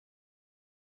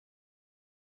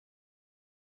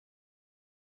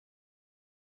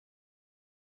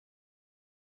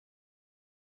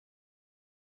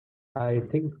I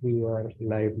think we are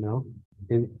live now.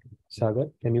 Sagar,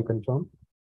 can you confirm?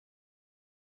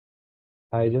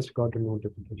 I just got a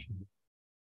notification.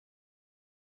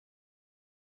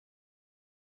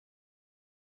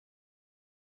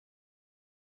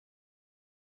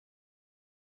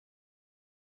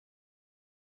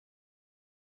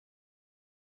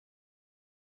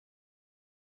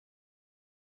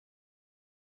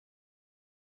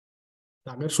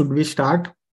 Sagar, should we start?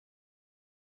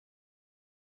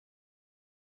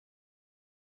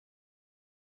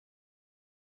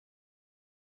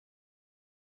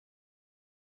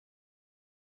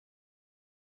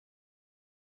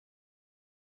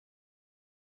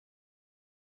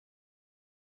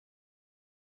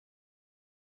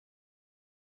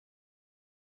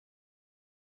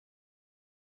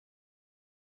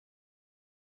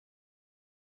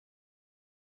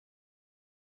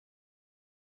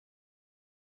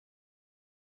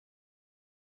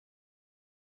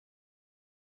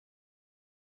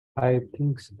 I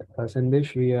think,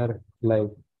 Sandesh, we are live.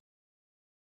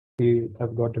 We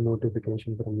have got a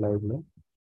notification from LiveLaw.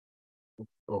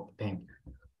 Oh, thank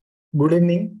you. Good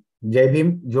evening, Jai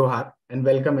Bhim, Johar, and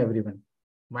welcome everyone.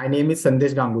 My name is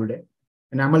Sandesh Gangulde,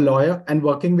 and I'm a lawyer and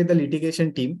working with the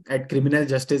litigation team at Criminal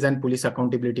Justice and Police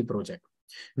Accountability Project.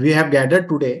 We have gathered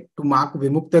today to mark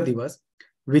Vimukta Divas,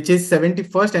 which is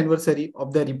 71st anniversary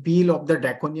of the repeal of the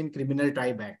Draconian Criminal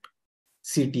Tribe Act,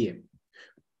 CTA.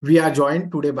 We are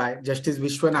joined today by Justice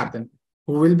Viswanathan,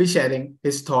 who will be sharing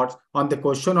his thoughts on the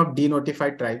question of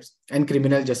denotified tribes and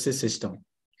criminal justice system.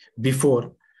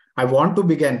 Before, I want to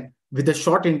begin with a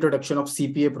short introduction of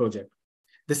CPA project.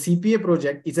 The CPA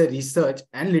project is a research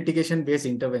and litigation-based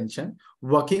intervention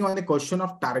working on the question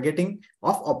of targeting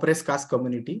of oppressed caste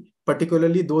community,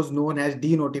 particularly those known as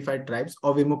denotified tribes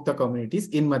or Vimukta communities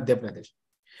in Madhya Pradesh.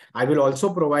 I will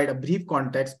also provide a brief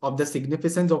context of the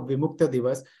significance of Vimukta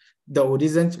Divas, the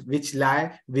origins which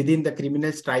lie within the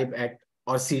Criminal Tribe Act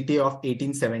or CTA of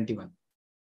 1871.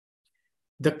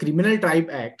 The Criminal Tribe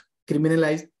Act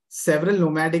criminalized several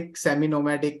nomadic,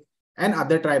 semi-nomadic, and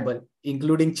other tribal,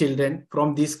 including children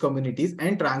from these communities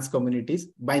and trans communities,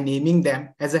 by naming them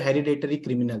as a hereditary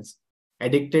criminals,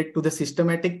 addicted to the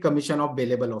systematic commission of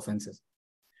bailable offenses.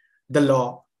 The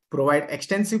law provides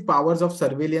extensive powers of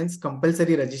surveillance,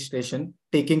 compulsory registration,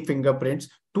 taking fingerprints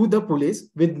to the police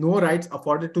with no rights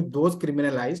afforded to those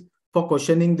criminalized for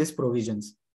questioning these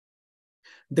provisions.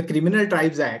 The Criminal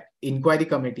Tribes Act Inquiry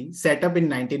Committee, set up in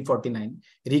 1949,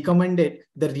 recommended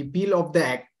the repeal of the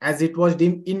act as it was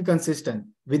deemed inconsistent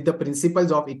with the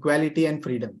principles of equality and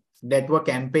freedom that were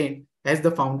campaigned as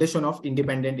the foundation of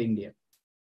independent India.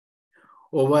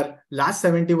 Over last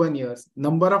 71 years,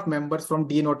 number of members from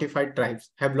denotified tribes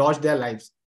have lost their lives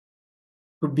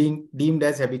to being deemed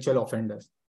as habitual offenders.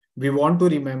 We want to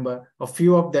remember a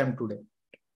few of them today.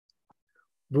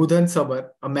 Budhan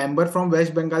Sabar, a member from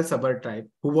West Bengal Sabar tribe,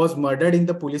 who was murdered in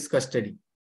the police custody.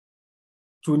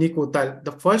 Chuni Kotal,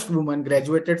 the first woman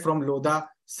graduated from Lodha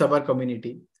Sabar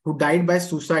community, who died by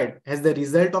suicide as the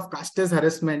result of casteist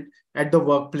harassment at the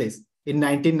workplace in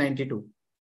 1992.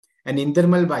 And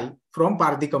Indermal Bai from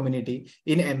Pardi community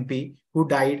in MP, who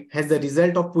died as the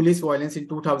result of police violence in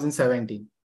 2017.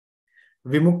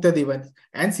 Vimukta Divas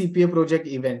and CPA project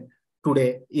event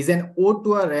today is an ode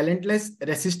to a relentless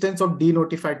resistance of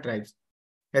denotified tribes,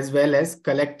 as well as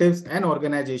collectives and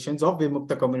organizations of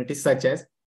Vimukta communities such as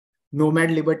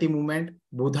Nomad Liberty Movement,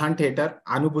 Budhan Theatre,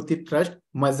 Anubhuti Trust,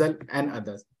 Muzzle, and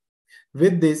others.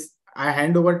 With this, I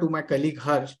hand over to my colleague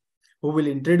Harsh, who will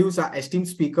introduce our esteemed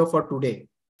speaker for today.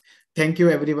 Thank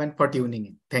you everyone for tuning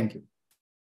in. Thank you.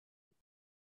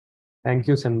 Thank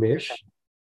you, Sandesh.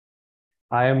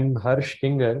 I am Harsh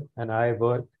Kinger, and I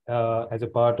work as a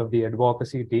part of the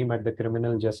advocacy team at the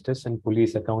Criminal Justice and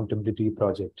Police Accountability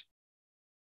Project.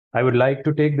 I would like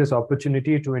to take this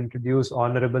opportunity to introduce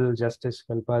Honorable Justice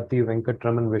Kalpathy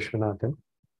Venkatraman Viswanathan.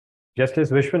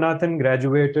 Justice Viswanathan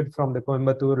graduated from the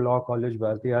Coimbatore Law College,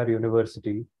 Bhartiyar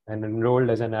University, and enrolled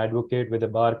as an advocate with the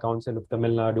Bar Council of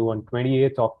Tamil Nadu on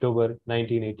 28 October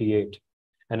 1988,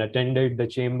 and attended the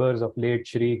chambers of late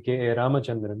Shri K.A.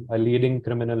 Ramachandran, a leading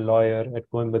criminal lawyer at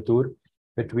Coimbatore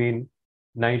between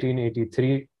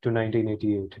 1983 to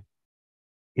 1988.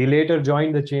 He later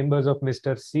joined the chambers of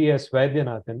Mr. C.S.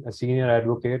 Vaidyanathan, a senior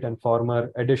advocate and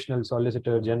former Additional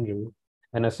Solicitor General,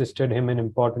 and assisted him in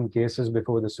important cases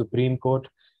before the Supreme Court,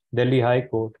 Delhi High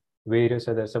Court, various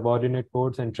other subordinate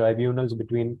courts and tribunals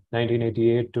between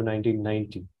 1988 to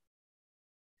 1990.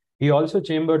 He also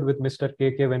chambered with Mr.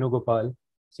 K.K. Venugopal,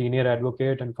 senior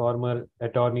advocate and former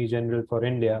Attorney General for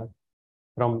India,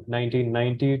 from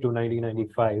 1990 to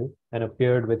 1995, and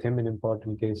appeared with him in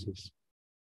important cases.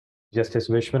 Justice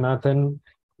Viswanathan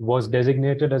was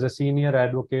designated as a senior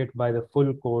advocate by the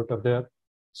full court of the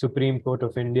Supreme Court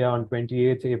of India on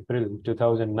 28th April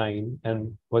 2009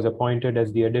 and was appointed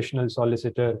as the Additional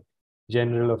Solicitor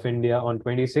General of India on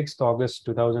 26th August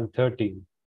 2013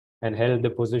 and held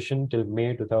the position till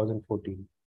May 2014.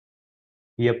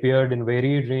 He appeared in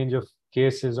varied range of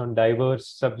cases on diverse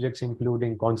subjects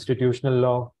including constitutional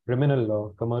law, criminal law,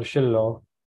 commercial law,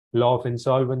 law of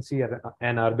insolvency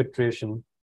and arbitration,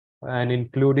 and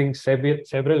including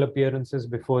several appearances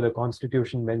before the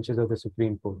constitution benches of the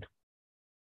Supreme Court.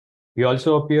 He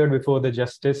also appeared before the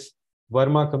Justice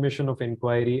Verma Commission of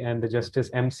Inquiry and the Justice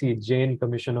M.C. Jain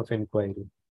Commission of Inquiry.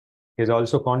 He has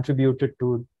also contributed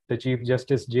to the Chief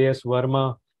Justice J.S.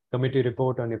 Verma Committee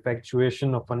Report on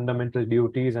Effectuation of Fundamental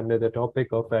Duties under the topic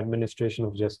of Administration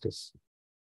of Justice.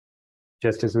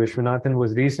 Justice Viswanathan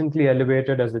was recently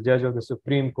elevated as the Judge of the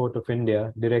Supreme Court of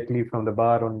India directly from the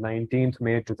bar on 19th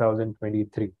May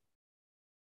 2023.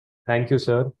 Thank you,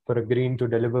 sir, for agreeing to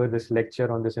deliver this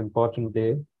lecture on this important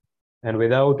day. And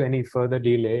without any further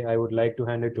delay, I would like to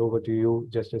hand it over to you,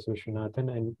 Justice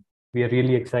Viswanathan, and we are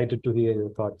really excited to hear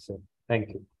your thoughts, sir. Thank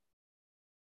you.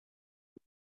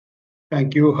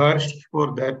 Thank you, Harsh,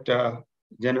 for that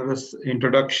generous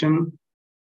introduction.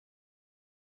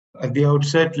 At the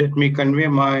outset, let me convey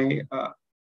my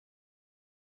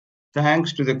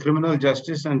thanks to the Criminal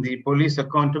Justice and the Police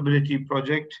Accountability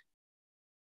Project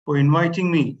for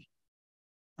inviting me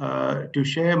to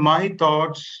share my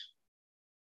thoughts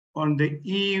on the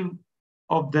eve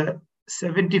of the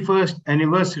 71st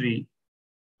anniversary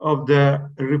of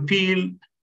the repeal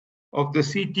of the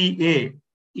CTA.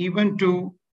 Even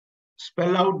to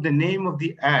spell out the name of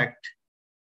the act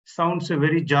sounds a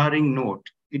very jarring note.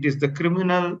 It is the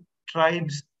Criminal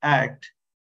Tribes Act,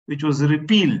 which was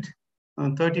repealed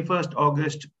on 31st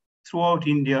August throughout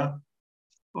India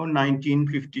on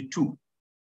 1952.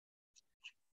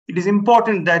 It is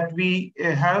important that we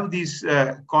have these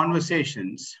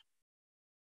conversations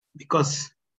because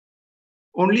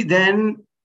only then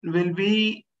will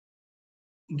we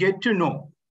get to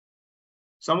know.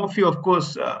 Some of you, of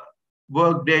course,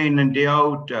 work day in and day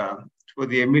out for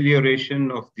the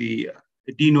amelioration of the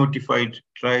denotified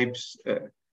tribes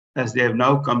as they have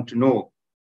now come to know.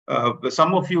 But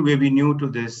some of you may be new to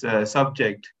this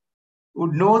subject,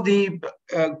 would know the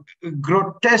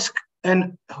grotesque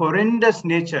and horrendous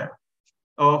nature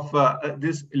of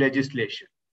this legislation.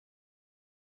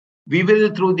 We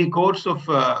will, through the course of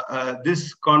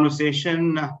this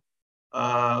conversation,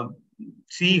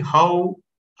 see how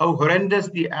horrendous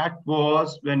the act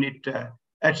was when it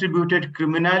attributed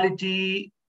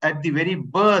criminality at the very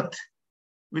birth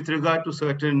with regard to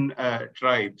certain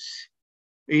tribes.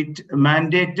 It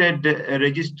mandated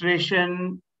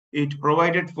registration, it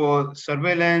provided for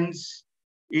surveillance,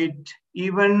 it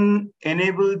even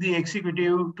enabled the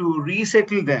executive to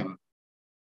resettle them,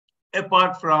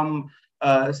 apart from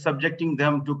subjecting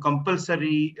them to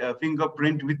compulsory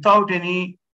fingerprint without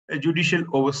any judicial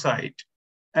oversight.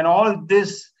 And all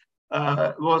this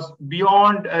was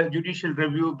beyond judicial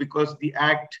review because the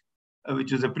act,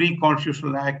 which is a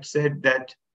pre-constitutional act, said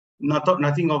that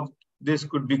nothing of this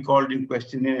could be called in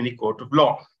question in any court of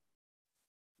law.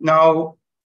 Now,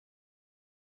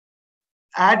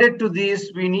 added to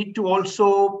this, we need to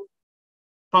also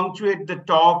punctuate the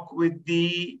talk with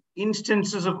the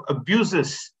instances of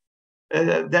abuses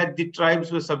that the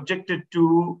tribes were subjected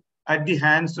to at the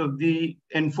hands of the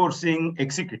enforcing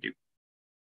executive.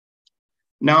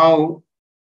 Now,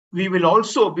 we will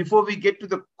also, before we get to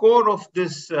the core of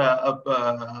this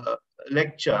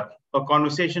lecture, or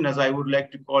conversation as I would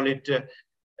like to call it,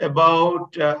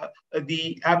 about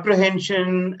the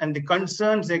apprehension and the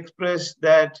concerns expressed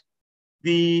that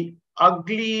the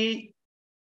ugly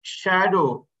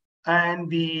shadow and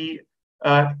the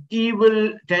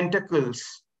evil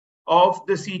tentacles of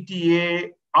the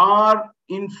CTA are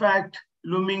in fact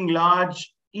looming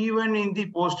large even in the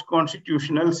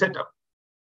post-constitutional setup.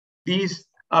 These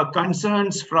are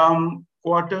concerns from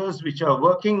quarters which are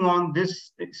working on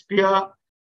this sphere,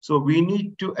 so we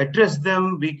need to address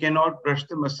them. We cannot brush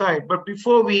them aside. But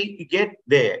before we get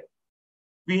there,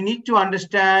 we need to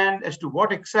understand as to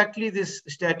what exactly this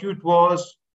statute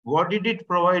was, what did it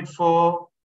provide for,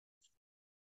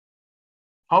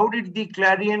 how did the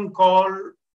clarion call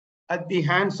at the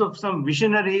hands of some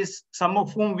visionaries, some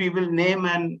of whom we will name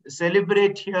and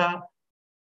celebrate here,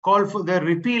 call for the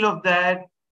repeal of that.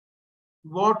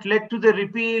 What led to the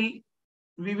repeal?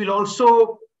 We will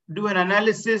also do an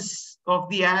analysis of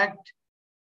the act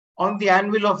on the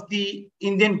anvil of the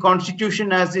Indian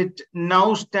Constitution as it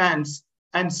now stands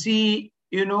and see,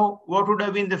 what would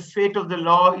have been the fate of the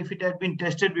law if it had been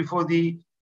tested before the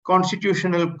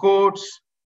constitutional courts.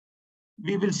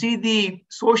 we will see the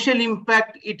social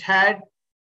impact it had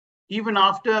even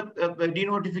after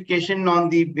denotification on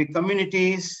the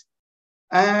communities.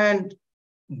 And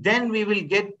then we will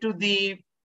get to the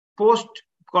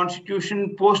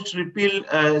post-constitution,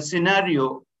 post-repeal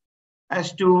scenario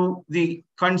as to the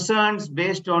concerns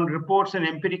based on reports and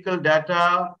empirical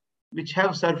data which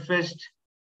have surfaced,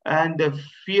 and the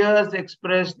fears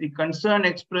expressed, the concern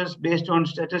expressed based on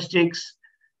statistics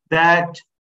that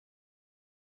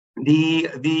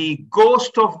the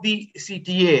ghost of the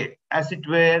CTA, as it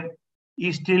were,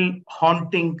 is still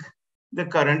haunting the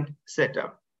current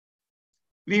setup.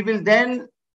 We will then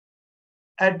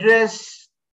address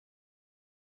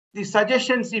the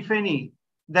suggestions, if any,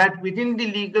 that within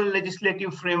the legal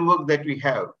legislative framework that we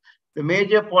have, the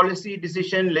major policy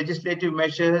decision, legislative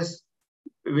measures,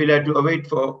 we'll have to await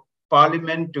for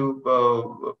Parliament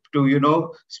to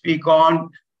speak on.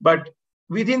 But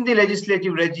within the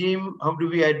legislative regime, how do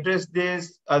we address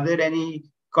this? Are there any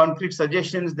concrete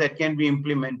suggestions that can be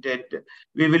implemented?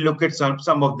 We will look at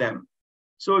some of them.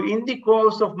 So in the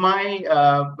course of my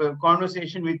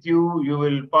conversation with you, you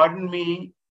will pardon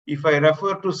me if I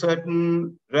refer to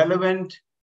certain relevant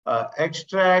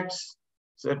extracts,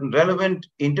 certain relevant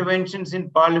interventions in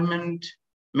Parliament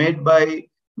made by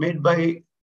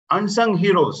unsung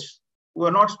heroes who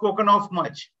are not spoken of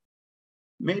much,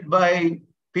 made by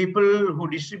people who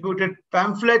distributed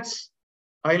pamphlets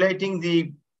highlighting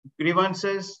the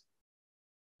grievances.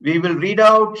 We will read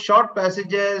out short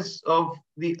passages of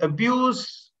the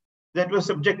abuse that was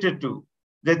subjected to,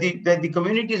 that the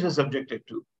communities were subjected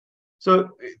to. So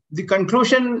the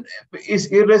conclusion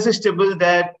is irresistible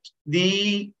that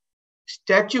the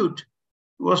statute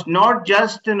was not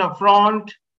just an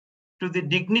affront to the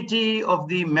dignity of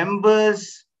the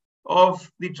members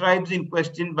of the tribes in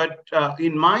question, but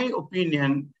in my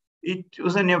opinion, it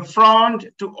was an affront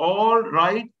to all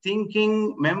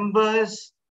right-thinking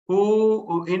members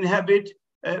who inhabit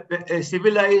a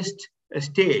civilized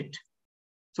state.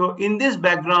 So in this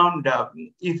background,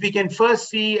 if we can first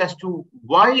see as to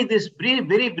why this,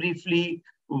 very briefly,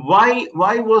 why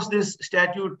was this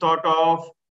statute thought of?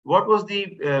 What was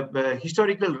the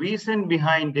historical reason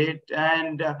behind it?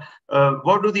 And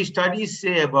what do the studies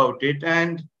say about it?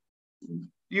 And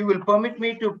you will permit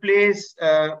me to place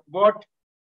what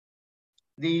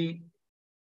the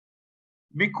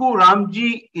Bhikkhu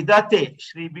Ramji Idate,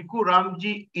 Sri Bhikkhu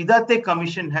Ramji Idate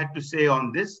Commission had to say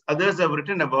on this. Others have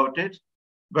written about it,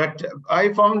 but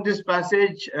I found this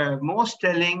passage most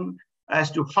telling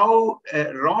as to how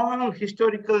a wrong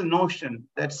historical notion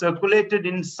that circulated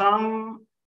in some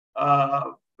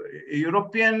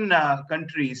European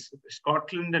countries,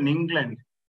 Scotland and England,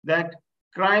 that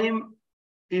crime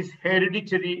is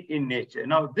hereditary in nature.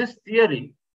 Now, this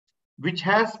theory, which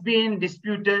has been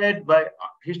disputed by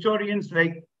historians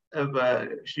like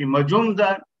Sri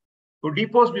Majumdar, who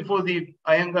deposed before the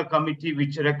Iyengar committee,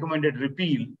 which recommended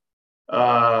repeal,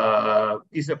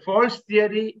 is a false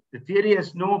theory. The theory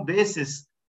has no basis,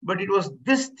 but it was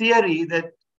this theory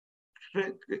that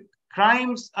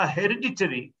crimes are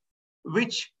hereditary,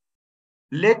 which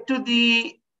led to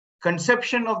the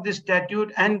conception of this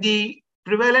statute, and the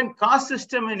prevalent caste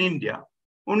system in India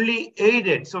only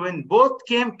aided. So when both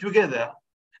came together,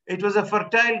 it was a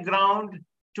fertile ground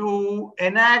to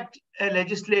enact a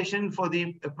legislation for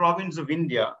the province of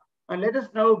India. And let us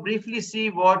now briefly see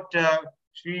what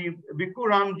Sri Bhikkhu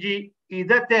Ramji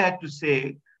Idate had to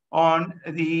say on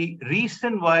the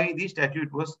reason why the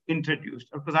statute was introduced.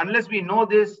 Because unless we know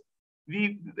this,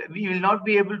 we will not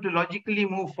be able to logically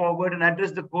move forward and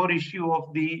address the core issue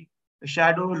of the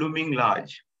shadow looming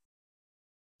large.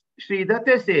 Sri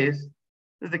Idate says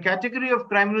that the category of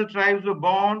criminal tribes were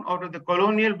born out of the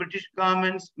colonial British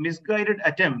government's misguided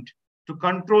attempt to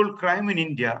control crime in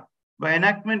India by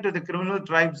enactment of the Criminal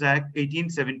Tribes Act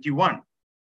 1871.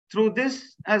 Through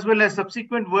this, as well as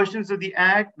subsequent versions of the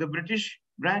Act, the British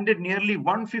branded nearly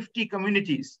 150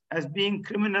 communities as being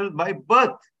criminal by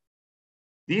birth.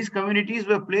 These communities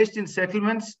were placed in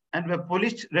settlements and were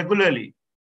policed regularly.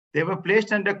 They were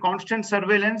placed under constant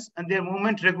surveillance and their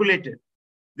movement regulated.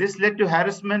 This led to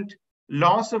harassment,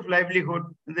 loss of livelihood,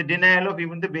 and the denial of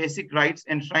even the basic rights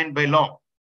enshrined by law.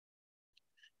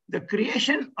 The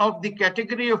creation of the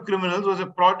category of criminals was a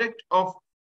product of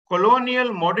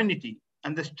colonial modernity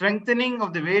and the strengthening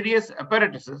of the various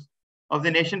apparatuses of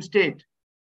the nation state.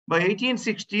 By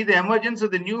 1860, the emergence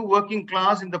of the new working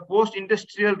class in the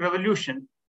post-industrial revolution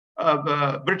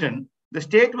of Britain, the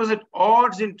state was at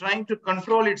odds in trying to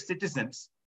control its citizens.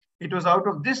 It was out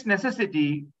of this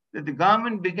necessity that the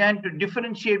government began to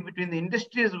differentiate between the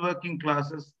industrious working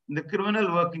classes and the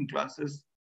criminal working classes.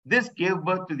 This gave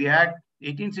birth to the Act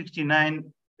 1869,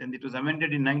 and it was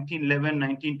amended in 1911,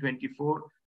 1924,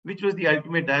 which was the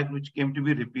ultimate act which came to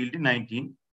be repealed in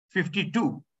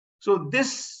 1952. So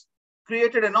this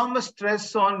created enormous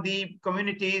stress on the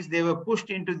communities. They were pushed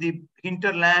into the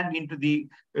hinterland, into the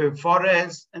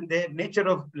forests, and their nature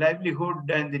of livelihood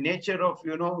and the nature of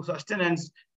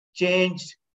sustenance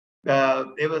changed.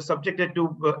 They were subjected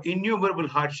to innumerable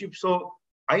hardships. So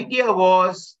idea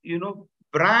was,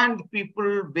 brand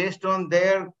people based on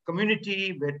their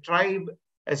community, their tribe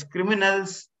as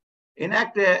criminals,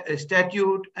 enact a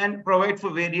statute and provide for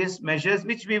various measures,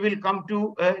 which we will come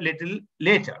to a little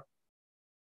later.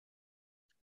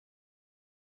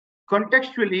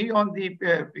 Contextually, on the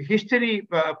history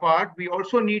part, we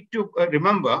also need to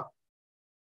remember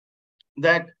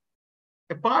that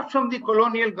apart from the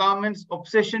colonial government's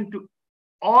obsession to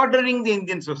ordering the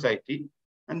Indian society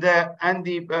and the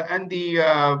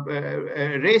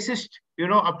racist,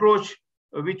 approach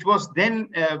which was then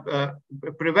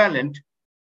prevalent,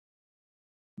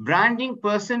 branding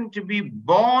person to be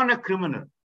born a criminal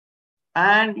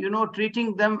and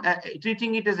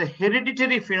treating it as a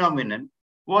hereditary phenomenon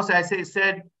was, as I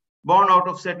said, born out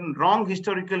of certain wrong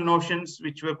historical notions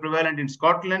which were prevalent in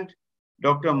Scotland.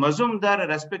 Dr. Mazumdar, a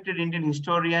respected Indian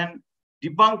historian,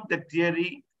 debunked the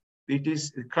theory.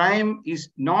 Crime is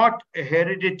not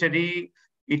hereditary.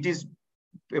 It is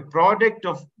a product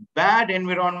of bad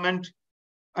environment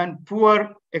and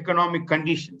poor economic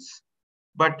conditions.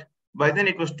 But by then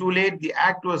it was too late. The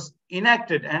act was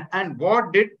enacted. And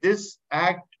what did this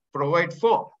act provide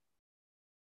for?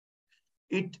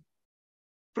 It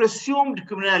presumed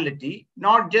criminality,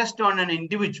 not just on an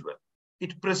individual.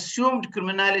 It presumed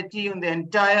criminality on the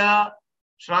entire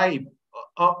tribe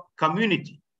or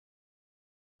community.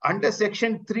 Under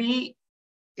Section 3,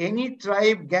 any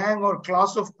tribe, gang, or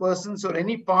class of persons or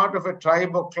any part of a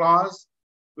tribe or class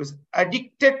was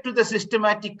addicted to the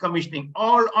systematic commissioning,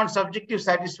 all on subjective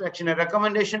satisfaction. A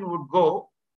recommendation would go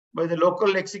by the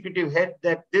local executive head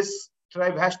that this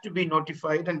tribe has to be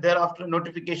notified, and thereafter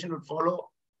notification would follow.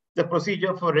 The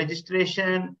procedure for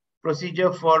registration,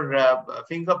 procedure for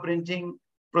fingerprinting,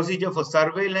 procedure for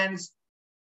surveillance,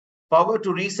 power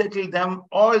to resettle them,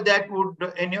 all that would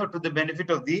inure to the benefit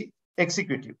of the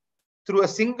executive. Through a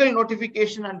single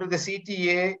notification under the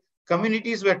CTA,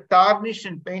 communities were tarnished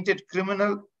and painted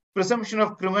criminal. Presumption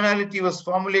of criminality was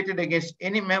formulated against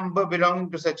any member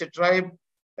belonging to such a tribe,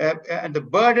 and the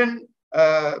burden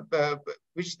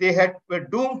which they were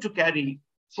doomed to carry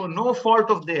for no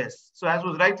fault of theirs. So as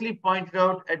was rightly pointed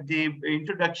out at the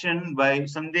introduction by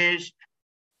Sandesh,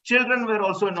 children were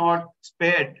also not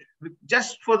spared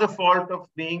just for the fault of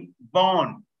being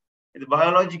born, the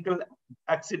biological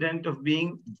accident of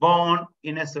being born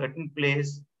in a certain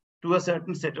place to a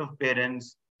certain set of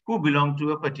parents who belong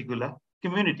to a particular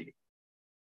community.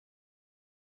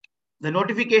 The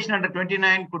notification under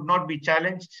 29 could not be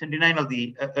challenged, 29 of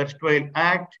the erstwhile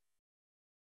Act.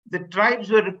 The tribes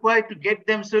were required to get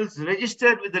themselves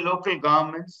registered with the local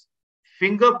governments,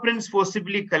 fingerprints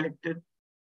forcibly collected,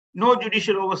 no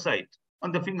judicial oversight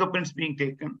on the fingerprints being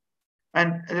taken,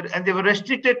 and they were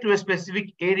restricted to a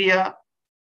specific area,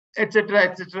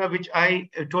 etc., which I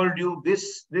told you.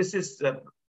 This is,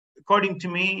 according to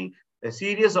me, a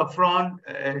serious affront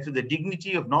to the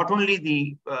dignity of not only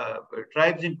the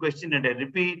tribes in question, and I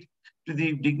repeat, to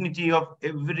the dignity of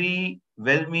every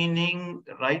well-meaning,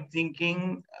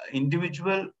 right-thinking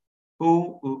individual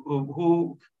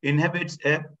who inhabits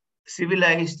a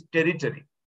civilized territory.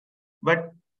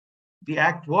 But the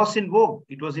act was in vogue.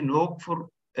 It was in vogue for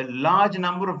a large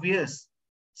number of years,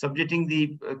 subjecting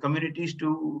the communities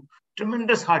to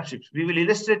tremendous hardships. We will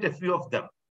illustrate a few of them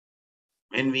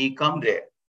when we come there.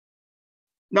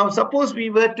 Now, suppose we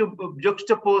were to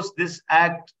juxtapose this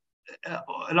act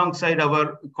alongside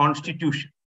our constitution.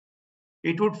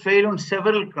 It would fail on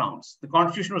several grounds. The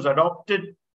constitution was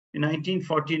adopted in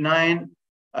 1949,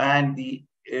 and the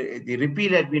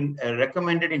repeal had been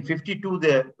recommended in 52.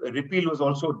 The repeal was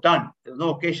also done. There was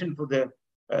no occasion for the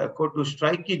court to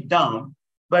strike it down,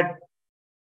 but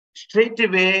straight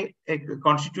away, a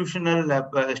constitutional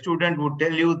student would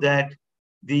tell you that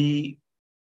the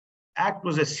act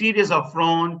was a serious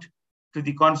affront to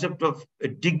the concept of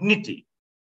dignity,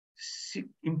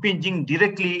 impinging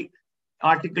directly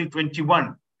Article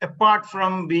 21. Apart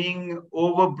from being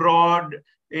overbroad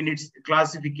in its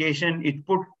classification, it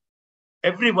put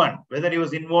everyone, whether he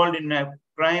was involved in a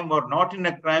crime or not in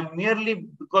a crime, merely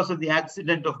because of the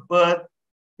accident of birth,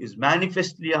 is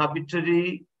manifestly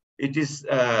arbitrary. It is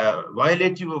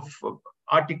violative of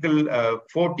Article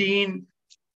 14.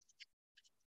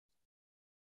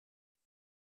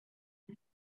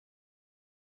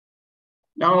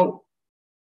 Now,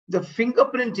 the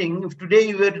fingerprinting, if today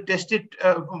you were to test it,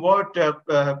 what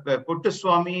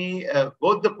Puttaswamy,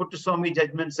 both the Puttaswamy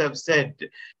judgments have said,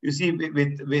 you see,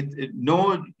 with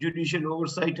no judicial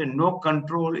oversight and no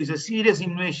control, is a serious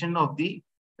invasion of the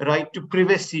right to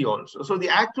privacy also. So the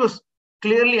act was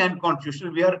clearly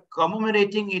unconstitutional. We are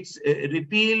commemorating its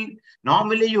repeal.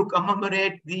 Normally, you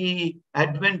commemorate the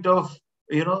advent of,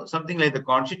 something like the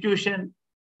Constitution,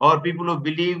 or people who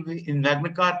believe in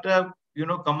Magna Carta,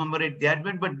 commemorate the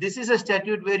advent. But this is a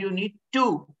statute where you need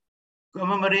to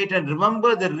commemorate and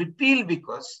remember the repeal,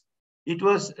 because it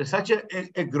was such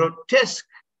a grotesque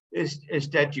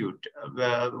statute.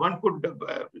 One could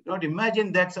not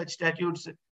imagine that such statutes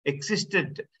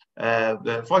existed.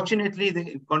 Fortunately,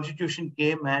 the Constitution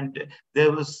came and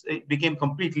it became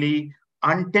completely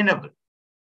untenable.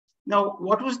 Now,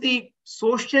 what was the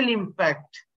social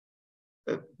impact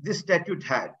this statute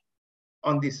had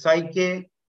on the psyche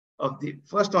of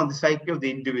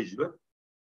the individual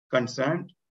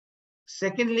concerned?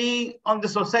 Secondly, on the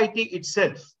society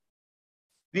itself.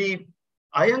 The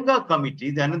Iyengar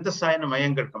committee, the Ananthasayanam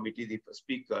Iyengar committee, the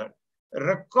speaker,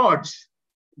 records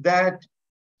that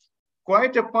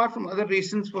quite apart from other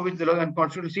reasons for which the law is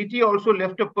unconstitutional, CT also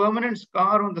left a permanent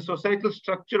scar on the societal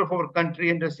structure of our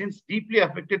country and has since deeply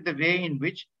affected the way in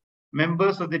which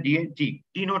members of the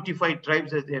denotified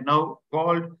tribes, as they are now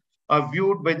called, are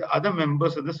viewed by the other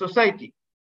members of the society.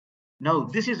 Now,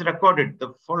 this is recorded,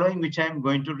 the following which I am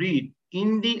going to read,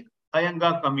 in the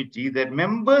Iyengar committee, that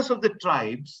members of the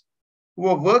tribes who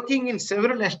were working in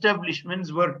several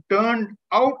establishments were turned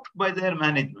out by their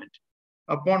management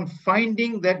upon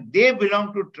finding that they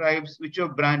belong to tribes which were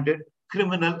branded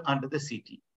criminal under the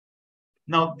CT.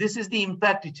 Now, this is the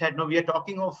impact it had. Now, we are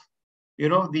talking of,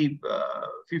 the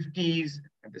 50s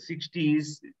and the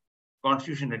 60s.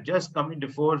 Constitution had just come into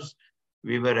force.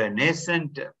 We were a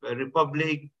nascent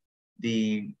republic.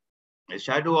 The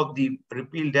shadow of the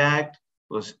repealed act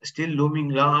was still looming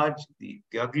large. The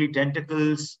ugly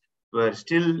tentacles were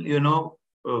still,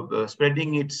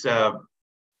 spreading its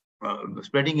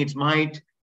might.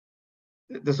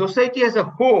 The society as a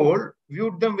whole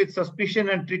viewed them with suspicion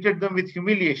and treated them with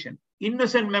humiliation.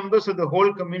 Innocent members of the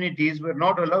whole communities were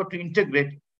not allowed to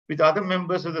integrate with other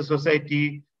members of the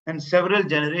society, and several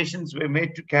generations were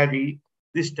made to carry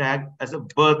this tag as a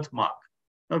birthmark.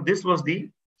 Now, this was the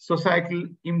societal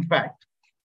impact.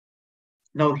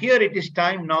 Now, here it is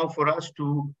time now for us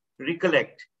to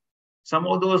recollect some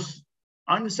of those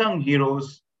unsung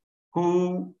heroes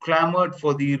who clamored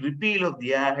for the repeal of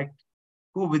the act,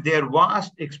 who with their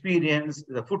vast experience,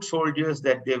 the foot soldiers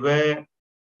that they were,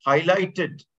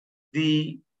 highlighted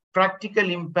the practical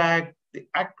impact the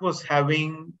act was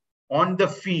having on the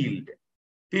field.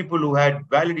 People who had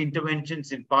valid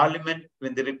interventions in Parliament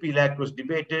when the repeal act was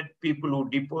debated, people who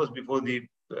deposed before the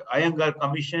Iyengar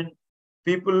Commission,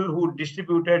 people who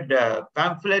distributed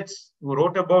pamphlets, who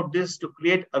wrote about this to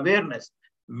create awareness,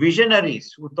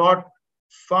 visionaries who thought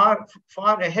far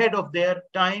ahead of their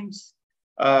times.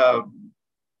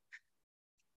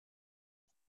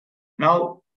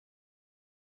 Now,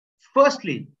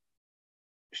 firstly,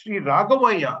 Sri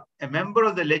Raghavaiah, a member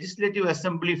of the Legislative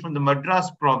Assembly from the Madras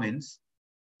province,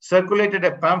 circulated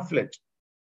a pamphlet.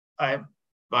 I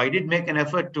did make an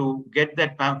effort to get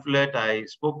that pamphlet. I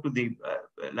spoke to the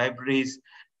libraries,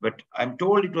 but I'm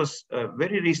told it was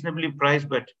very reasonably priced,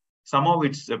 but somehow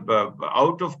it's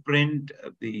out of print.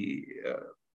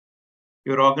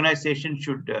 Your organization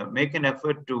should make an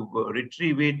effort to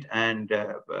retrieve it and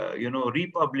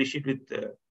republish it with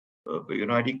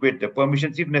adequate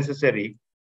permissions if necessary.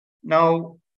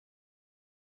 Now,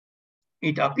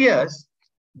 it appears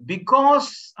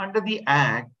because under the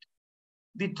Act,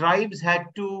 the tribes had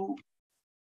to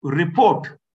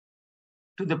report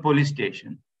to the police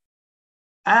station,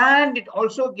 and it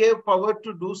also gave power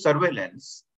to do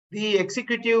surveillance. The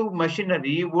executive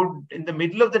machinery would, in the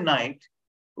middle of the night,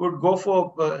 would go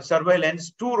for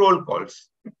surveillance, 2 roll calls.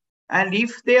 And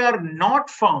if they are not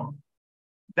found,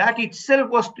 that itself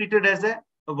was treated as a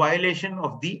violation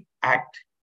of the Act.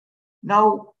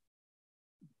 Now,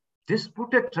 this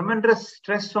put a tremendous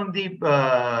stress on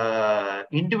the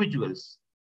individuals.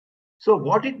 So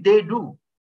what did they do?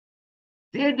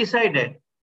 They decided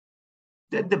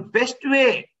that the best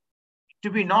way to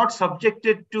be not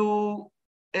subjected to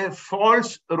a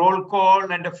false roll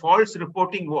call and a false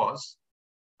reporting was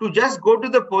to just go to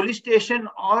the police station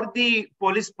or the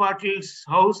police patil's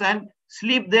house and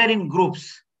sleep there in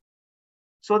groups,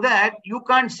 so that you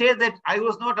can't say that I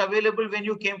was not available when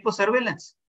you came for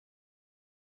surveillance.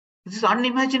 This is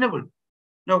unimaginable.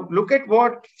 Now, look at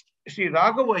what Sri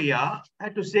Raghavaiah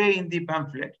had to say in the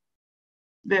pamphlet.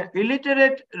 The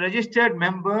illiterate registered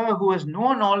member who has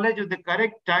no knowledge of the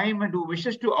correct time and who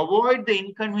wishes to avoid the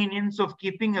inconvenience of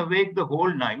keeping awake the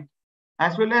whole night,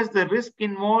 as well as the risk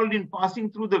involved in passing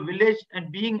through the village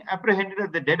and being apprehended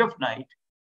at the dead of night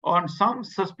on some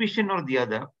suspicion or the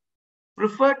other,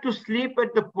 prefer to sleep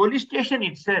at the police station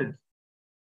itself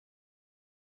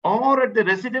or at the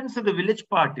residence of the village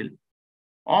patil,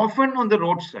 often on the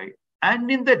roadside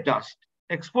and in the dust,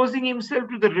 exposing himself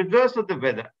to the rigors of the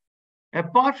weather.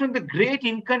 Apart from the great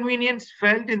inconvenience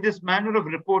felt in this manner of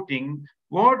reporting,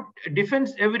 what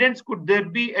defense evidence could there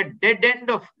be at dead end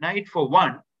of night for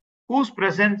one whose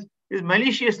presence is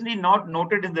maliciously not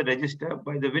noted in the register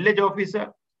by the village officer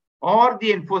or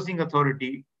the enforcing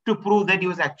authority to prove that he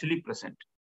was actually present?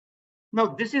 Now,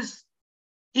 this is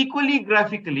equally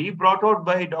graphically brought out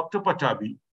by Dr.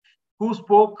 Patabi, who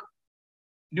spoke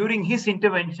during his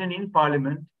intervention in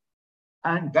Parliament,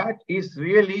 and that is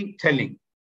really telling.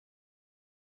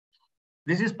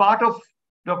 This is part of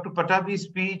Dr. Patabi's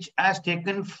speech as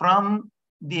taken from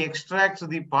the extracts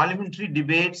of the parliamentary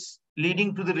debates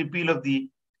leading to the repeal of the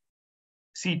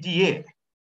CTA.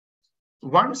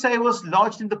 Once I was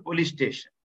lodged in the police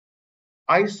station.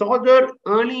 I saw there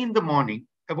early in the morning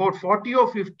about 40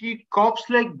 or 50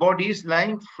 corpse-like bodies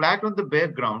lying flat on the bare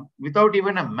ground without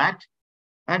even a mat.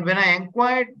 And when I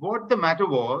inquired what the matter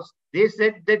was, they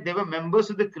said that they were members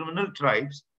of the criminal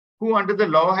tribes who under the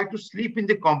law had to sleep in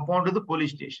the compound of the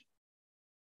police station.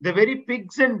 The very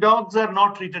pigs and dogs are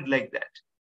not treated like that.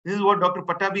 This is what Dr.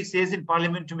 Patabi says in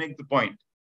Parliament to make the point.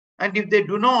 And if they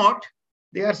do not,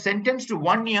 they are sentenced to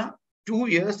 1 year, 2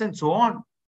 years, and so on.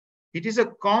 It is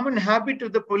a common habit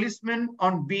of the policemen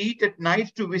on beat at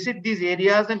night to visit these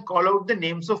areas and call out the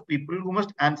names of people who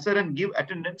must answer and give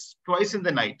attendance twice in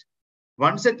the night.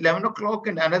 Once at 11 o'clock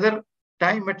and another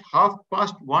time at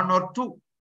 1:30 or 2.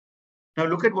 Now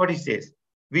look at what he says.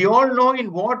 We all know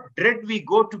in what dread we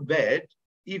go to bed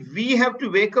if we have to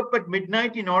wake up at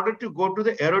midnight in order to go to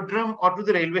the aerodrome or to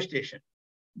the railway station.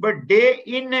 But day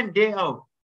in and day out,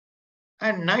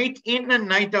 and night in and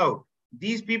night out,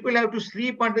 these people have to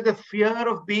sleep under the fear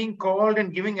of being called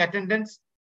and giving attendance.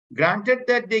 Granted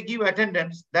that they give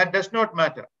attendance, that does not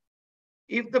matter.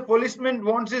 If the policeman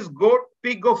wants his goat,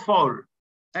 pig or fowl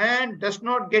and does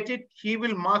not get it, he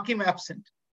will mark him absent.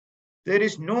 There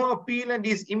is no appeal and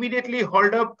he is immediately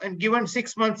hauled up and given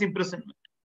 6 months imprisonment.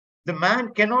 The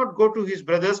man cannot go to his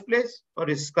brother's place or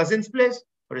his cousin's place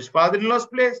or his father-in-law's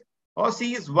place or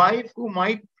see his wife who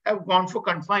might have gone for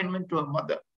confinement to her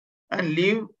mother, and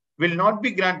leave will not be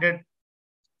granted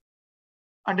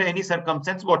under any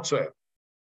circumstance whatsoever.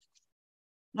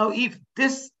 Now, if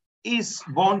this is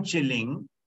bone-chilling,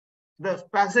 the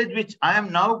passage which I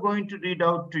am now going to read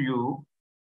out to you,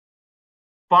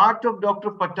 part of Dr.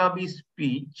 Patabi's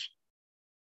speech,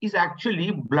 is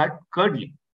actually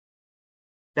blood-curdling.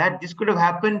 That this could have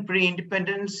happened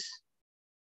pre-independence,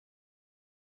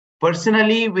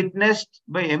 personally witnessed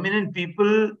by eminent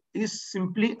people, is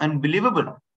simply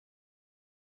unbelievable.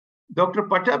 Dr.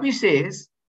 Patabi says,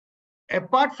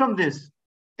 apart from this,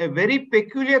 a very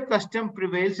peculiar custom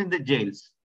prevails in the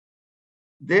jails.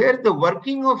 There, the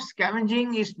working of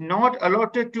scavenging is not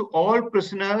allotted to all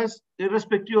prisoners,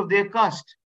 irrespective of their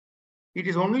caste. It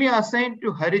is only assigned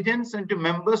to Harijans and to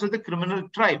members of the criminal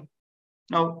tribe.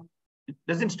 Now, it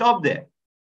doesn't stop there.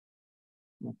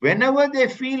 Whenever they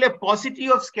feel a paucity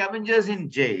of scavengers in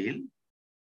jail,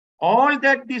 all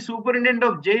that the superintendent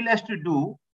of jail has to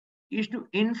do is to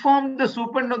inform the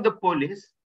superintendent of the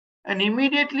police, and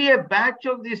immediately a batch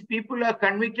of these people are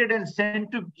convicted and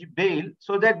sent to bail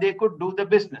so that they could do the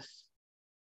business.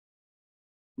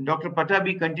 Dr.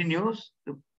 Patabi continues,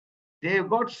 they have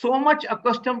got so much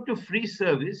accustomed to free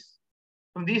service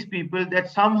from these people that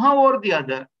somehow or the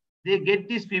other, they get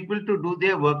these people to do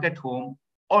their work at home,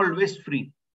 always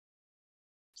free.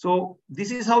 So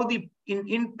this is how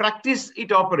in practice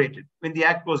it operated when the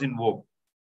act was in vogue.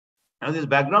 Now, this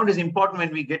background is important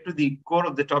when we get to the core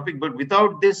of the topic, but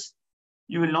without this,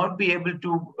 you will not be able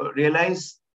to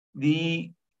realize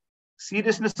the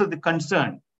seriousness of the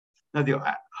concern. Now,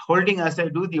 holding as I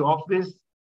do the office,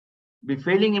 be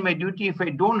failing in my duty if I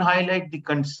don't highlight the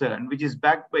concern, which is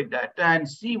backed by data, and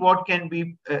see what can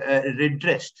be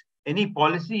redressed. Any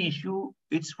policy issue,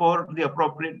 it's for the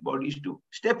appropriate bodies to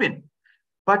step in.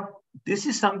 But this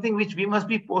is something which we must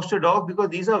be posted off, because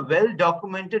these are well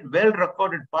documented, well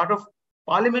recorded, part of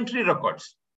parliamentary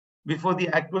records before the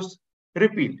act was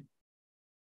repealed.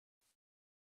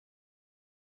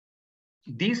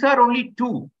 These are only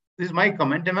two, this is my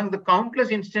comment, among the countless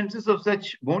instances of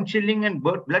such bone-chilling and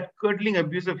blood-curdling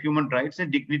abuse of human rights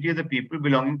and dignity of the people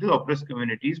belonging to the oppressed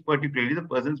communities, particularly the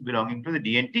persons belonging to the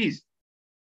DNTs.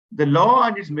 the law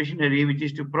and its machinery, which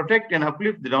is to protect and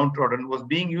uplift the downtrodden, was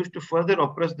being used to further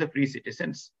oppress the free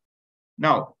citizens.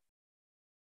 Now,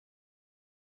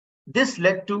 this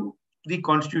led to the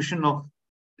constitution of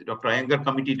the Dr. Iyengar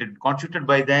committee, constituted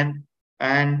by then,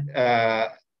 and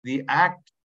the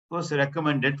act was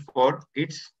recommended for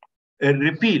its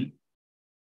repeal.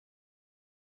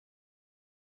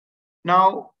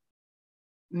 Now,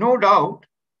 no doubt,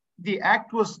 the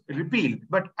act was repealed,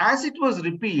 but as it was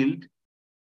repealed,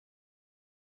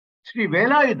 Sri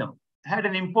Velayudham had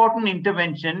an important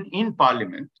intervention in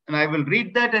Parliament, and I will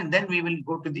read that and then we will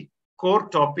go to the core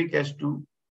topic as to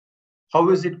how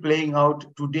is it playing out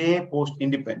today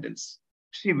post-independence.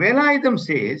 Sri Velayudham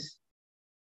says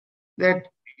that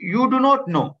you do not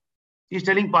know, he's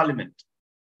telling Parliament,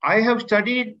 I have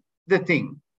studied the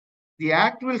thing. The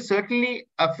act will certainly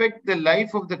affect the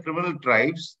life of the criminal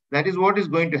tribes. That is what is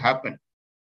going to happen.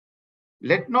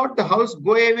 Let not the House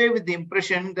go away with the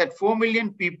impression that 4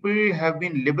 million people have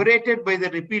been liberated by the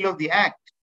repeal of the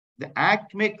act. The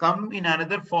act may come in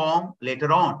another form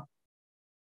later on.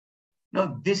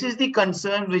 Now, this is the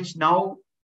concern which now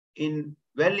in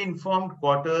well-informed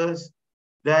quarters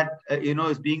that,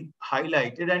 is being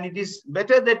highlighted. And it is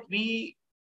better that we,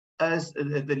 as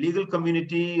the legal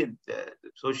community,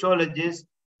 sociologists,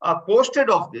 are posted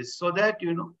of this so that,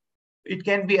 it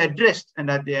can be addressed. And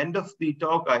at the end of the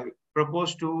talk, I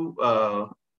propose to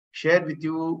share with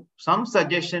you some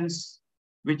suggestions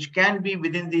which can be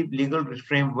within the legal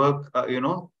framework,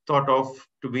 thought of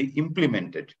to be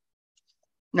implemented.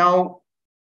 Now,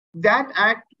 that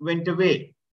act went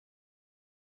away.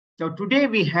 Now, today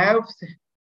we have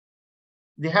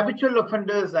the Habitual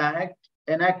Offenders Act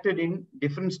enacted in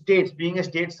different states, being a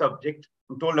state subject.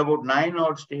 I'm told about 9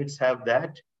 odd states have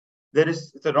that.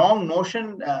 It's a wrong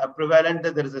notion prevalent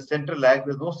that there is a central act.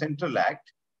 There's no central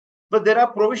act. But there are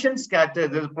provisions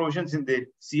scattered. There are provisions in the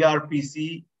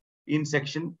CRPC in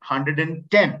section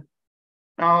 110.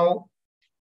 Now,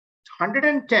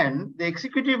 110, the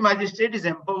executive magistrate is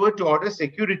empowered to order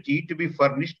security to be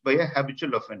furnished by a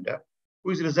habitual offender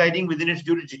who is residing within its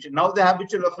jurisdiction. Now, the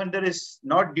habitual offender is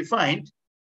not defined,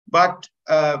 but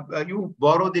you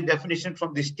borrow the definition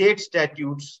from the state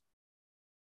statutes.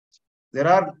 There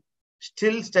are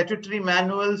still statutory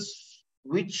manuals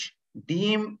which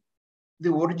deem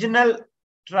the original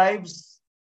tribes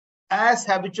as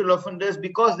habitual offenders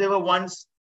because they were once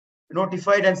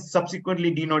notified and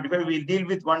subsequently denotified. We'll deal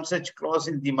with one such clause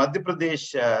in the Madhya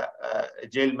Pradesh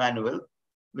jail manual,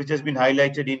 which has been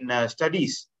highlighted in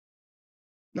studies.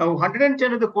 Now,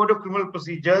 110 of the Code of Criminal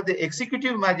Procedure, the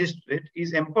executive magistrate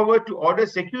is empowered to order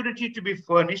security to be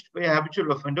furnished by a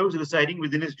habitual offender who is residing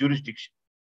within his jurisdiction.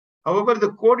 However,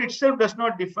 the code itself does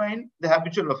not define the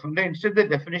habitual offender. Instead, the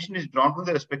definition is drawn from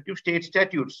the respective state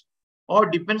statutes or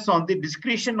depends on the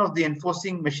discretion of the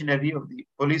enforcing machinery of the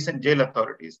police and jail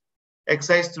authorities,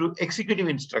 exercised through executive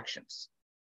instructions.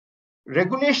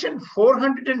 Regulation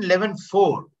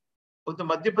 411(4) of the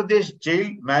Madhya Pradesh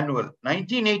Jail Manual,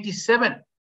 1987,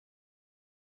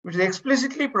 which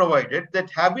explicitly provided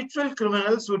that habitual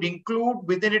criminals would include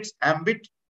within its ambit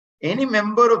any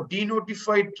member of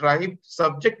denotified tribe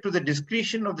subject to the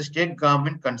discretion of the state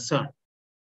government concerned.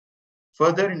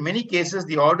 Further, in many cases,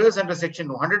 the orders under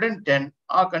section 110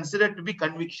 are considered to be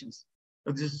convictions.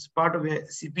 So this is part of a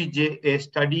CPJ, a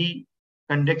study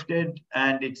conducted,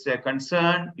 and it's a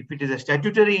concern. If it is a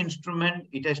statutory instrument,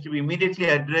 it has to be immediately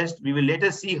addressed. We will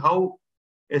later see how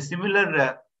a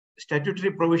similar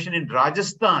statutory provision in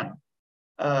Rajasthan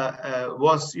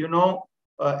was,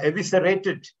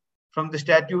 eviscerated from the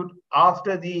statute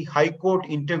after the High Court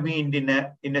intervened in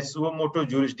a suo motu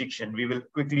jurisdiction. We will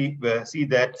quickly see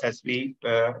that as we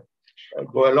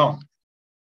go along.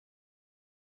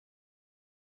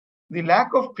 The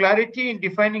lack of clarity in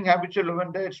defining habitual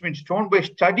offender has been shown by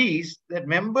studies that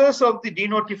members of the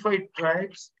denotified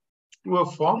tribes who were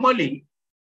formerly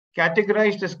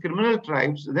categorized as criminal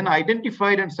tribes, then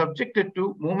identified and subjected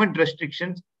to movement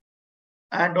restrictions,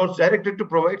 and also directed to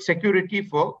provide security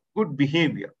for good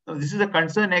behavior. Now, this is a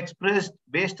concern expressed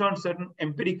based on certain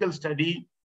empirical study.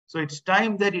 So it's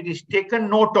time that it is taken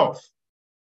note of.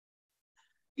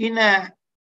 In an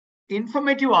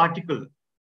informative article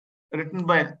written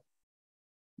by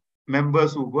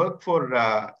members who work for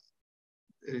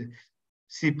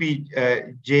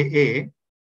CPJA,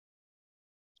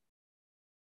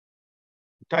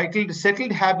 titled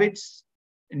Settled Habits,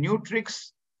 New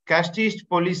Tricks, Casteist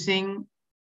Policing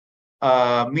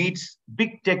Meets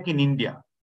Big Tech in India.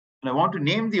 And I want to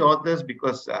name the authors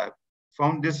because I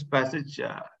found this passage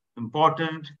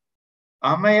important.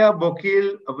 Amaya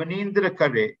Bokil, Avanindra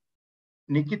Kare,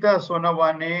 Nikita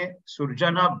Sonawane,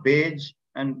 Surjana Bej,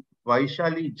 and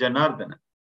Vaishali Janardana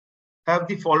have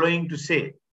the following to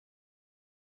say.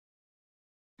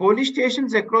 Police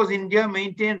stations across India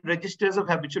maintain registers of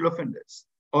habitual offenders,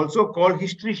 also called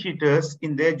history sheeters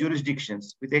in their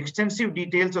jurisdictions, with extensive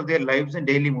details of their lives and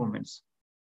daily movements.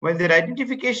 While their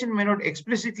identification may not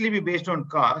explicitly be based on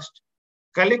caste,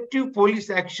 collective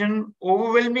police action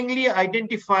overwhelmingly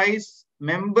identifies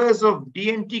members of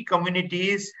D&T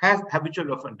communities as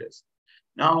habitual offenders.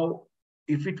 Now,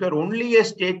 if it were only a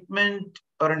statement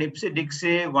or an ipse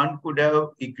dixit, one could have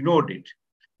ignored it.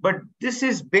 But this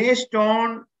is based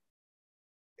on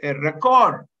a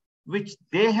record which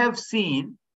they have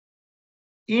seen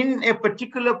in a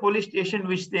particular police station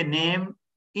which they name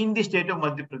in the state of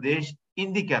Madhya Pradesh,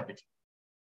 in the capital.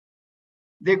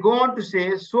 They go on to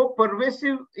say, so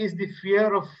pervasive is the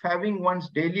fear of having one's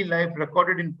daily life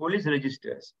recorded in police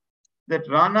registers that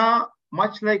Rana,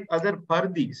 much like other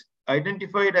Pardis,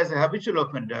 identified as a habitual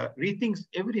offender, rethinks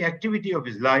every activity of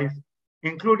his life,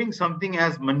 including something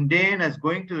as mundane as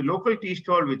going to the local tea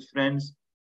stall with friends.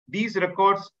 These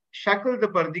records shackle the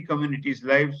Pardi community's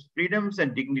lives, freedoms,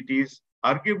 and dignities.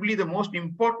 Arguably, the most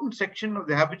important section of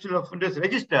the habitual offenders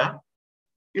register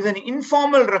is an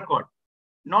informal record,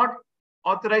 not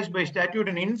authorized by statute,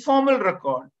 an informal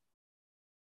record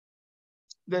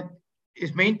that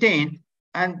is maintained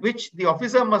and which the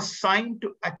officer must sign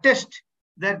to attest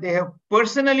that they have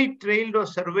personally trailed or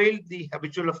surveilled the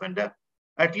habitual offender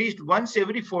at least once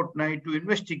every fortnight to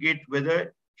investigate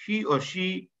whether he or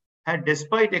she had,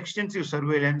 despite extensive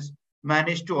surveillance,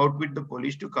 managed to outwit the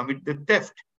police to commit the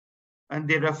theft. And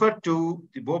they refer to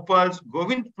the Bhopal's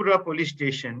Govindpura police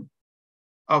station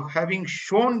of having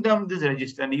shown them this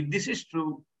register. And if this is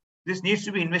true, this needs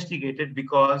to be investigated,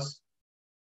 because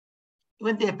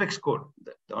even the Apex Court,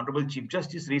 the Honorable Chief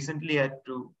Justice recently had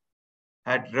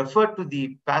referred to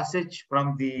the passage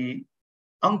from the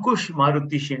Ankush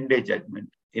Maruti Shinde judgment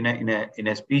in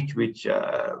a speech which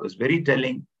was very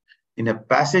telling. In a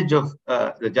passage of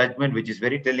the judgment which is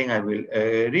very telling, I will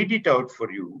read it out for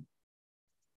you.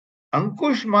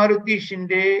 Ankush Maruti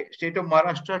Shinde, State of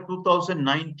Maharashtra,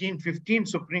 2019, 15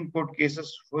 Supreme Court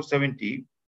cases 470.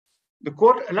 The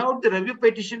court allowed the review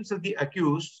petitions of the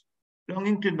accused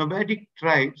belonging to nomadic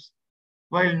tribes,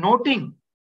 while noting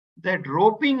that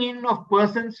roping in of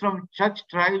persons from such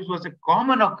tribes was a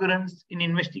common occurrence in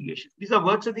investigation. These are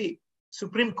words of the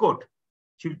Supreme Court.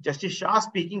 Chief Justice Shah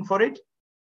speaking for it.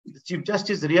 The Chief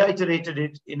Justice reiterated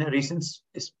it in a recent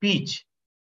speech.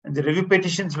 And the review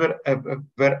petitions were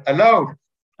allowed,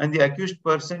 and the accused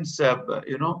persons,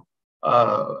 who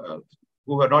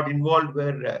were not involved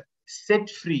were set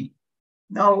free.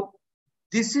 Now,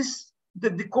 this is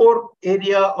the core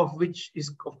area of which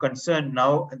is of concern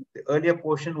now. And the earlier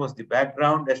portion was the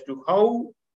background as to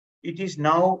how it is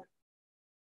now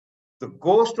the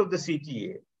ghost of the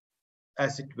CTA,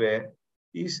 as it were,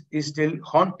 is still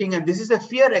haunting. And this is a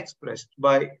fear expressed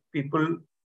by people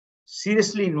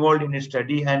seriously involved in a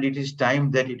study, and it is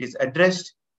time that it is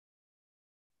addressed.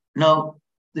 Now,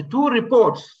 the two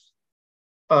reports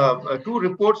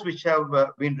which have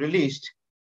been released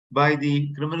by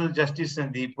the Criminal Justice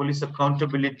and the Police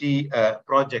Accountability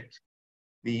Project,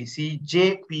 the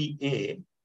CJPA,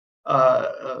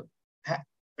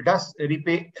 does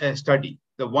repay a study.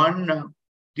 The one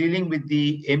dealing with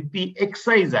the MP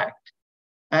Excise Act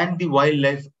and the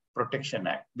Wildlife Protection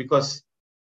Act, because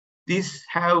these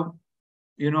have,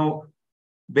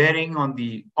 bearing on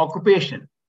the occupation,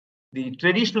 the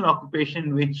traditional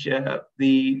occupation which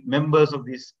the members of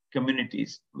these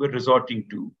communities were resorting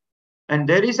to. And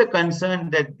there is a concern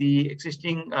that the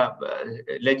existing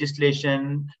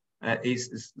legislation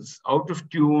is out of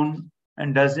tune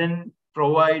and doesn't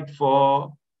provide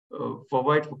for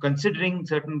considering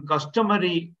certain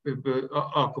customary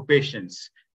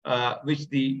occupations which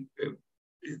the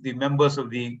members of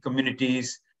the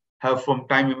communities have from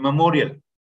time immemorial,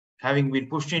 having been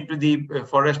pushed into the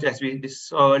forest, as we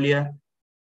saw earlier.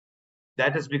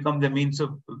 That has become the means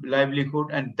of livelihood,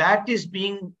 and that is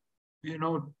being,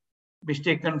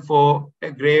 mistaken for a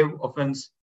grave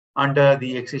offense under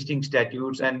the existing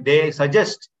statutes, and they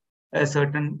suggest a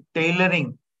certain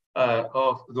tailoring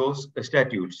of those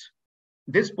statutes.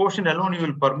 This portion alone you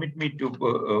will permit me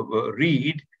to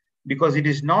read, because it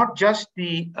is not just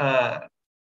the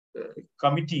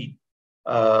committee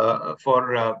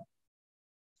for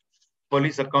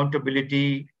police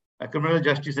accountability, criminal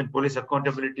justice and police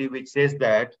accountability, which says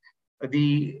that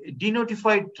the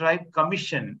Denotified Tribe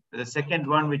Commission, the second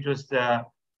one, which was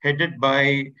headed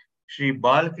by Sri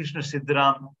Balakrishna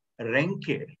Sidharam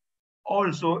Renke,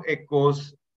 also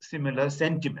echoes similar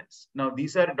sentiments. Now,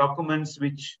 these are documents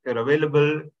which are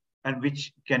available and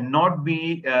which cannot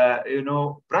be,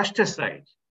 brushed aside.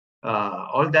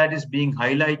 All that is being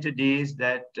highlighted is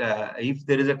that if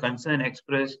there is a concern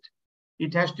expressed,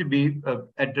 it has to be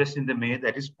addressed in the way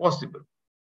that is possible.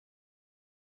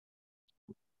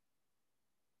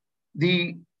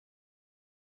 The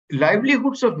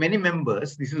livelihoods of many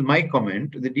members, this is my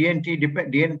comment, the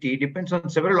DNT depends on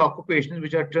several occupations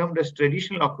which are termed as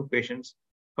traditional occupations.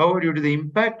 However, due to the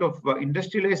impact of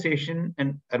industrialization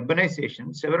and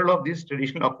urbanization, several of these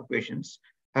traditional occupations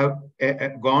have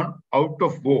gone out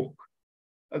of vogue.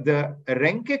 The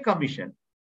Renke Commission,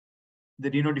 the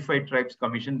Denotified Tribes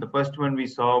Commission, the first one we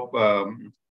saw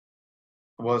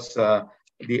was the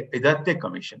Idatte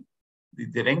Commission.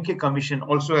 The Renke Commission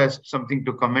also has something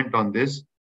to comment on this.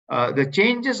 The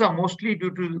changes are mostly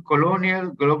due to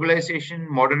colonial, globalization,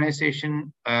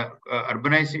 modernization,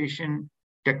 urbanization,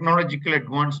 technological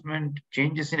advancement,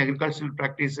 changes in agricultural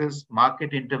practices,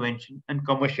 market intervention, and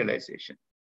commercialization.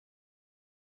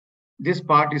 This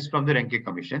part is from the Renke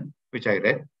Commission, which I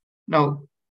read. Now,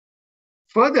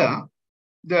 further,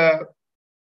 the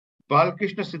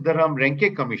Balakrishna Siddharam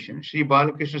Renke Commission, Sri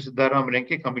Balakrishna Siddharam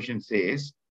Renke Commission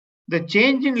says, the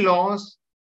change in laws,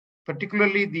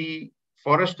 particularly the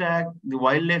Forest Act, the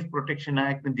Wildlife Protection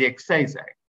Act, and the Excise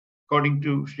Act, according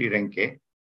to Sri Renke,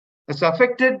 has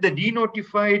affected the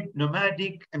denotified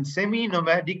nomadic and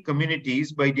semi-nomadic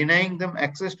communities by denying them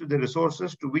access to the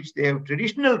resources to which they have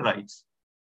traditional rights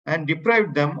and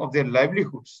deprived them of their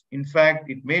livelihoods. In fact,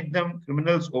 it made them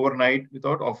criminals overnight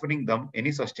without offering them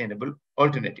any sustainable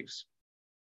alternatives.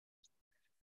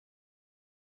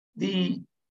 The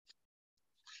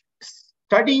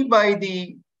study by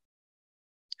the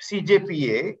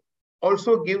CJPA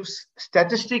also gives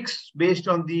statistics based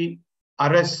on the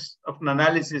arrests of an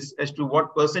analysis as to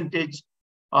what percentage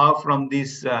are from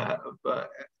these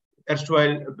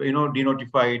erstwhile,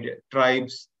 denotified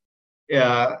tribes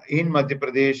in Madhya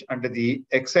Pradesh under the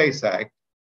Excise Act.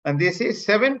 And they say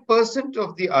 7%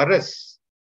 of the arrests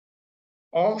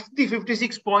of the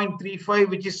 56.35,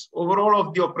 which is overall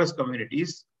of the oppressed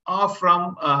communities, are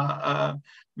from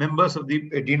members of the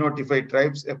denotified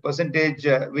tribes, a percentage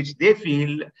which they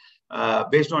feel,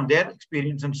 based on their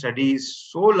experience and studies,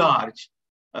 so large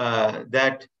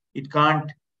that it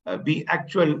can't be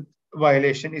actual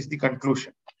violation, is the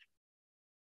conclusion.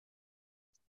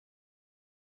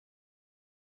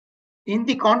 In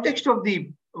the context of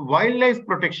the Wildlife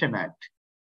Protection Act,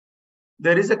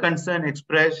 there is a concern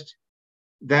expressed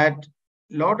that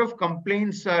a lot of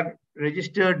complaints are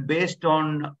registered based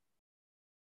on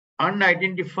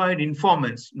unidentified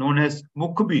informants known as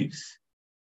mukbis.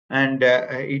 And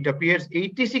it appears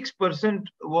 86%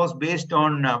 was based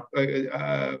on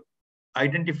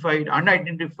unidentified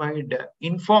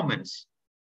informants,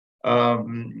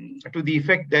 to the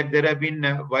effect that there have been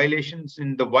violations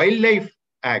in the Wildlife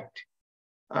Act.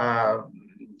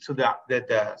 So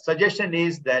the suggestion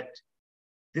is that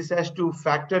this has to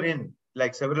factor in,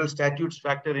 like several statutes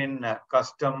factor in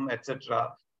custom,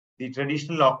 etc. The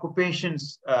traditional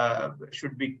occupations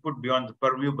should be put beyond the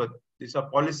purview, but these are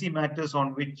policy matters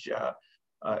on which it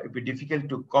will be difficult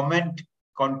to comment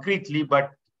concretely,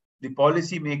 but the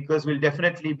policy makers will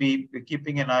definitely be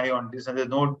keeping an eye on this, and there's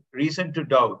no reason to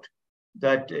doubt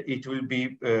that it will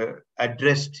be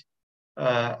addressed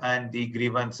and the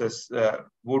grievances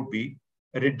would be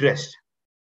redressed.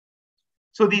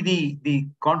 So the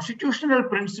constitutional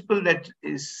principle that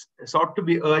is sought to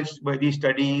be urged by these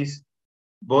studies,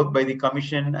 both by the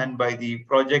commission and by the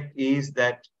project, is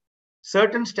that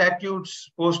certain statutes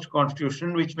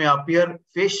post-constitution, which may appear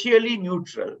facially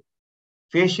neutral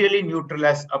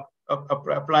as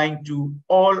applying to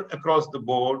all across the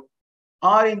board,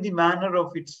 are in the manner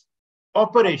of its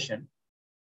operation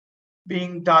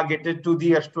being targeted to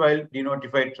the erstwhile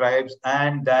denotified tribes,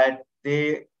 and that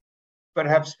they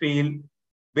perhaps feel,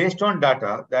 based on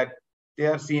data, that they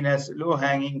are seen as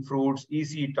low-hanging fruits,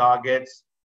 easy targets,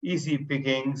 easy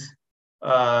pickings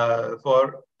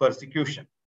for persecution.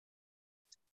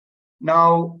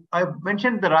 Now, I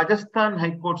mentioned the Rajasthan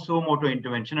High Court suo moto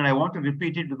intervention, and I want to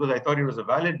repeat it because I thought it was a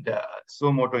valid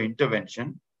suo moto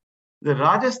intervention. The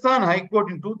Rajasthan High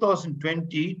Court in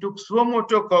 2020 took suo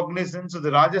moto cognizance of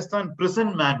the Rajasthan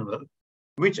Prison Manual,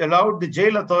 which allowed the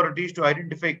jail authorities to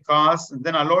identify castes and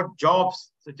then allot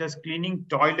jobs such as cleaning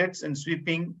toilets and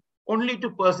sweeping only to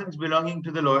persons belonging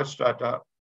to the lower strata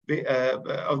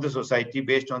of the society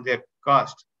based on their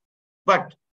caste.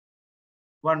 But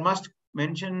one must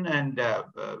mention, and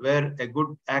where a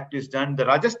good act is done, the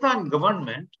Rajasthan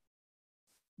government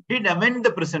did amend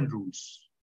the prison rules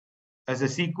as a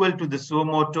sequel to the suo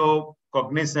moto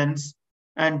cognizance,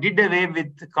 and did away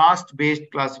with caste-based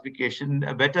classification.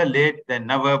 Better late than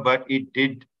never, but it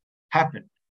did happen.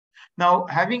 Now,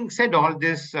 having said all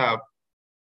this,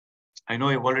 I know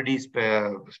you've already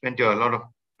spent a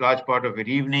large part of your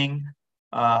evening.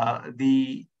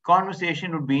 The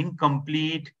conversation would be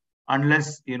incomplete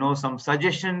unless, some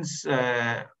suggestions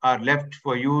are left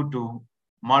for you to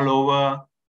mull over.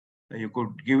 You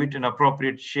could give it an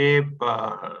appropriate shape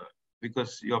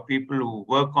because your people who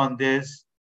work on this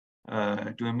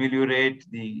to ameliorate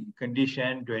the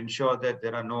condition, to ensure that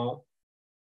there are no,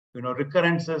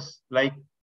 recurrences like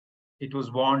it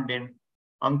was warned in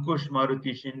Ankush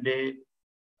Maruti Shinde.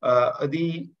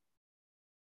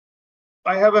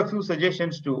 I have a few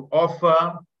suggestions to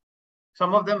offer.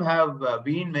 Some of them have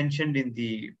been mentioned in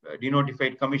the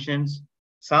denotified commissions.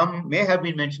 Some may have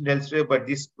been mentioned elsewhere, but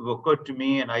this occurred to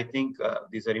me, and I think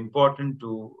these are important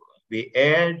to be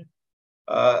aired.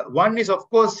 One is, of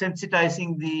course,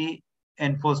 sensitizing the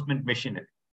enforcement machinery.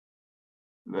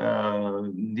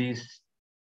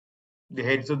 The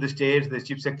heads of the states, the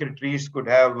chief secretaries could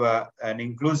have an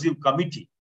inclusive committee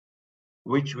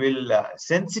which will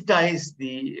sensitize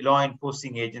the law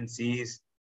enforcing agencies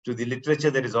to the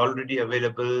literature that is already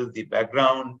available, the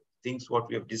background, things what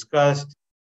we have discussed,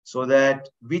 so that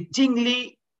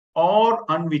wittingly or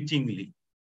unwittingly,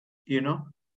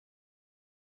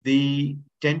 the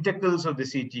tentacles of the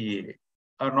CTA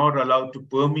are not allowed to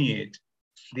permeate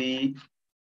the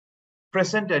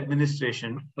present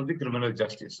administration of the criminal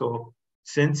justice. So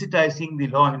sensitizing the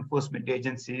law enforcement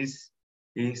agencies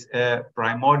is a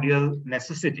primordial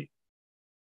necessity.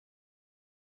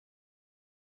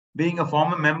 Being a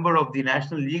former member of the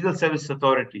National Legal Services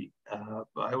Authority,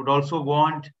 I would also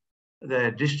want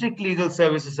the District Legal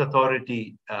Services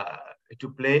Authority to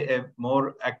play a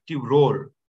more active role,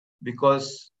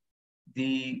 because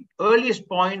the earliest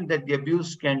point that the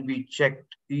abuse can be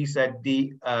checked is at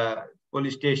the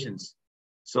police stations.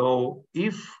 So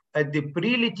if at the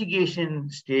pre-litigation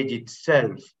stage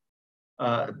itself,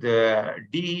 the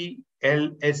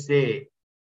DLSA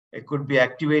could be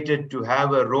activated to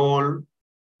have a role,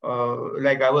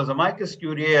 like I was amicus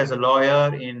curiae as a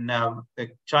lawyer in a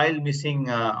child missing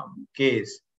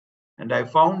case. And I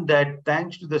found that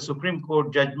thanks to the Supreme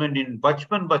Court judgment in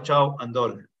Bachpan Bachao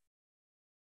Andolan,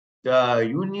 the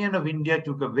Union of India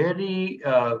took a very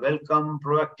welcome,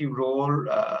 proactive role,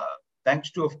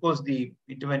 thanks to, of course, the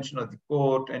intervention of the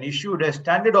court, and issued a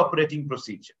standard operating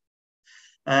procedure.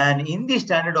 And in the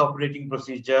standard operating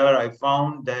procedure, I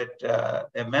found that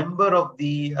a member of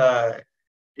the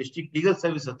District Legal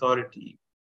Service Authority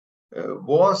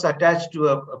was attached to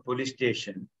a police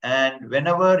station. And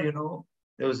whenever,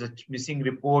 there was a missing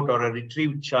report or a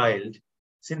retrieved child,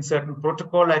 since certain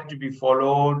protocol had to be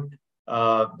followed,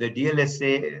 the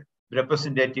DLSA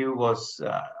representative was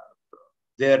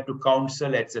there to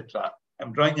counsel, etc.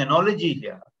 I'm drawing an analogy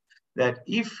here that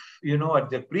if, at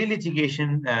the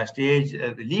pre-litigation stage,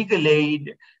 the legal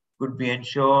aid could be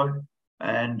ensured,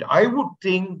 and I would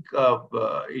think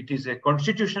it is a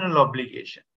constitutional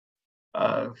obligation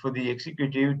for the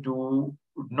executive to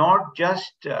not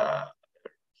just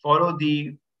follow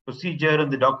the procedure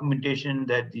and the documentation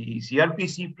that the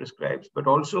CRPC prescribes, but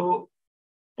also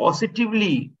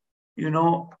positively,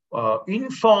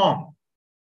 inform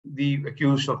the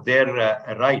accused of their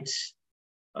rights.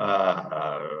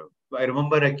 I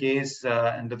remember a case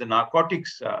under the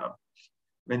narcotics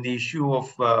when the issue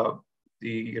of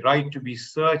the right to be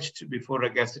searched before a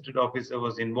gazetted officer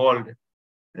was involved.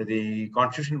 The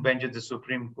Constitutional Bench of the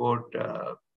Supreme Court,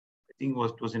 I think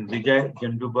it was in Vijay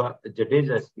Janduba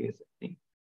Jadeja's case, I think.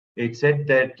 It said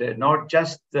that not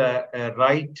just a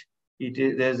right,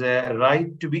 there's a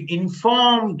right to be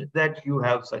informed that you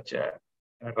have such a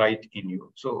right in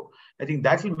you. So I think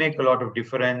that will make a lot of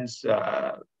difference.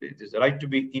 There's a right to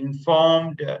be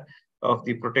informed of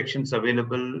the protections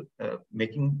available,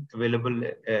 making available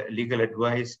legal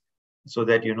advice so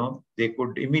that, they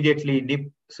could immediately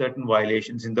nip certain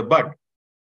violations in the bud.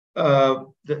 I've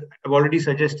already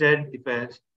suggested if a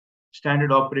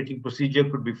standard operating procedure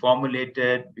could be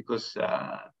formulated, because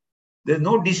there's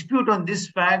no dispute on this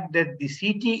fact that the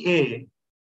CTA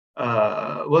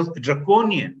was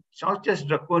draconian. It's not just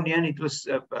draconian, it was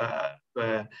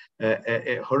a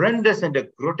horrendous and a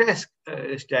grotesque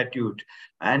statute.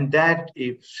 And that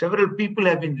if several people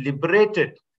have been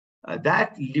liberated,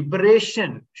 that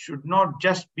liberation should not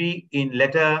just be in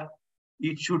letter,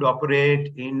 it should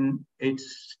operate in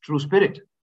its true spirit.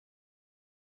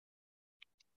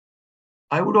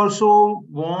 I would also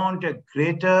want a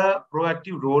greater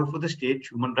proactive role for the State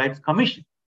Human Rights Commission.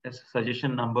 That's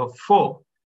suggestion number 4.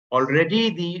 Already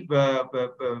the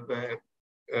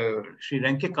Sri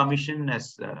Lanka Commission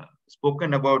has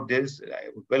spoken about this. I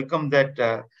would welcome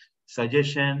that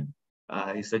suggestion.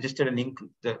 He suggested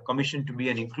the Commission to be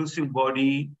an inclusive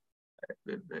body,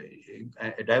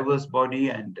 a diverse body,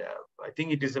 and I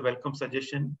think it is a welcome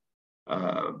suggestion.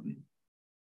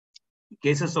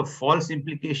 Cases of false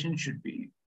implication should be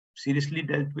seriously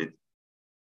dealt with.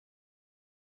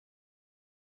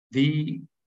 The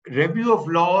review of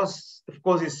laws, of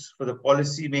course, is for the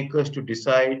policy makers to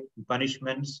decide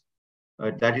punishments.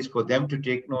 That is for them to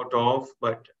take note of.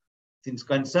 But since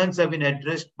concerns have been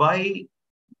addressed by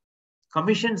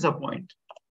commission's appointment,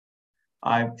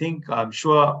 I'm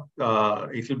sure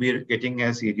it will be getting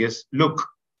a serious look.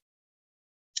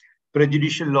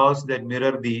 Prejudicial laws that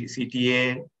mirror the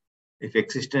CTA, if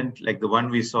existent, like the one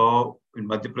we saw in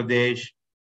Madhya Pradesh,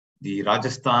 the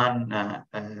Rajasthan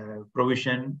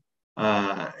provision,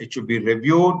 it should be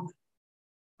reviewed.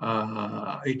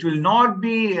 It will not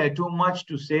be too much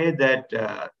to say that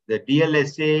the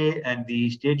DLSA and the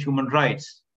state human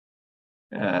rights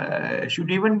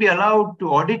should even be allowed to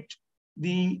audit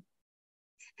the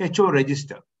HO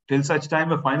register till such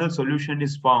time a final solution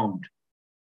is found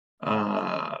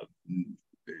as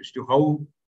to how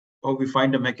we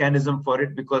find a mechanism for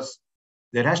it, because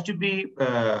there has to be,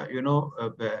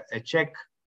 a check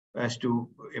as to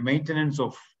a maintenance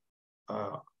of,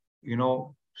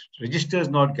 registers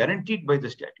not guaranteed by the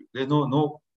statute. There's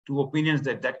no two opinions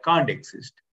that can't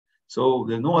exist. So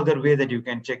there's no other way that you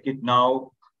can check it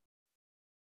now.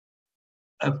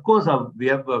 Of course, we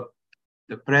have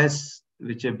the press,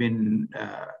 which have been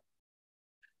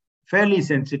fairly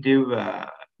sensitive,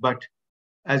 but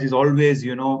as is always,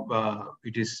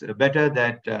 it is better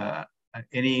that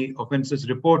any offenses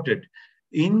reported.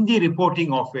 In the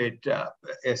reporting of it,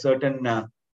 a certain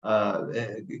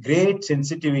great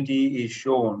sensitivity is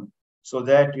shown so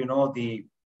that, the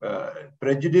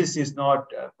prejudice is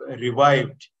not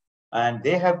revived. And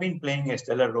they have been playing a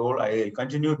stellar role. I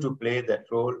continue to play that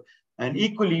role. And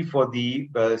equally for the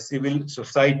civil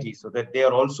society, so that they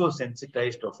are also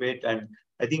sensitized of it. And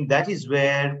I think that is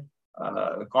where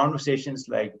conversations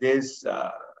like this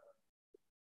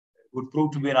would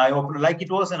prove to be an eye-opener, like it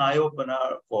was an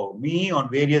eye-opener for me on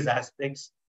various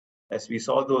aspects. As we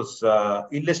saw those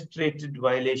illustrated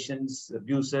violations,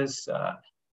 abuses,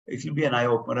 it will be an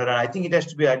eye-opener. And I think it has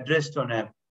to be addressed on a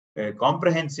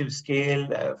comprehensive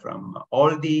scale from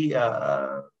all the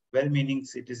well-meaning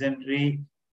citizenry,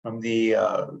 from the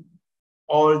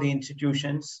all the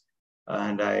institutions.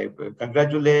 And I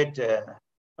congratulate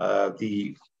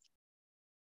the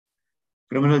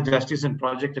Criminal Justice and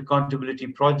Project Accountability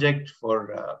Project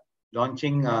for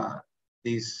launching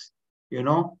these,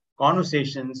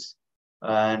 conversations.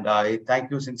 And I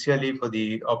thank you sincerely for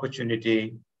the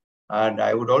opportunity. And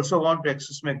I would also want to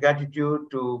express my gratitude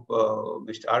to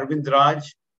Mr. Arvind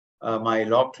Raj, my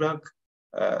law clerk,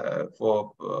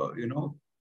 for,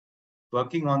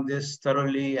 working on this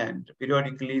thoroughly and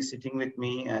periodically sitting with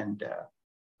me and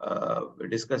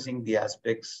discussing the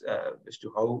aspects as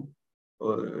to how,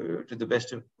 to the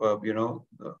best of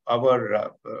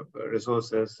our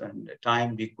resources and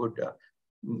time, we could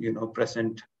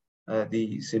present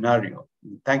the scenario.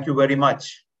 Thank you very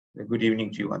much. Good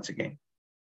evening to you once again.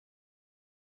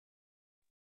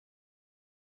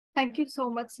 Thank you so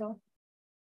much, sir.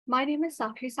 My name is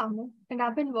Sakshi Samu, and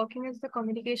I've been working as the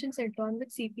communications intern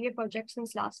with CPA project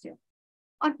since last year.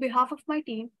 On behalf of my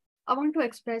team, I want to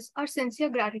express our sincere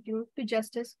gratitude to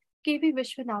Justice K.V.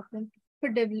 Viswanathan for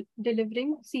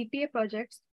delivering CPA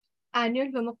project's annual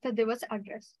Vimukta Divas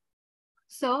address.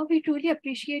 Sir, we truly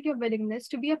appreciate your willingness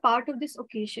to be a part of this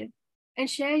occasion and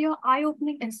share your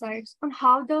eye-opening insights on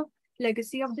how the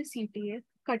legacy of the CTA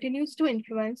continues to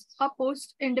influence our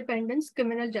post-independence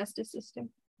criminal justice system.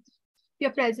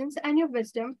 Your presence and your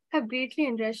wisdom have greatly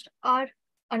enriched our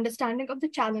understanding of the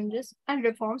challenges and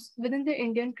reforms within the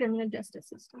Indian criminal justice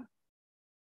system.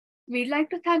 We'd like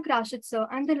to thank Rashid sir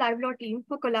and the LiveLaw team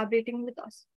for collaborating with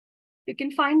us. You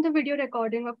can find the video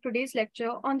recording of today's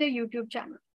lecture on their YouTube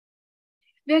channel.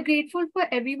 We are grateful for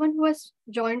everyone who has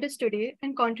joined us today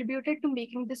and contributed to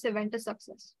making this event a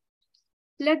success.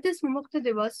 Let this Vimukta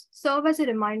Divas serve as a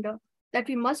reminder that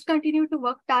we must continue to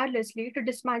work tirelessly to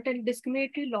dismantle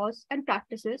discriminatory laws and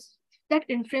practices that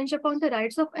infringe upon the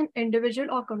rights of an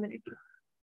individual or community.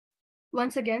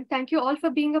 Once again, thank you all for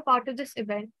being a part of this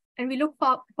event, and we look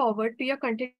forward to your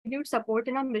continued support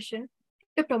in our mission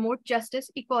to promote justice,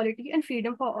 equality, and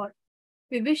freedom for all.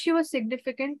 We wish you a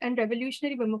significant and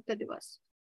revolutionary Vimukta Divas.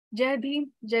 Jai Bhim,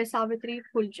 Jai Savitri,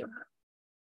 Puljo.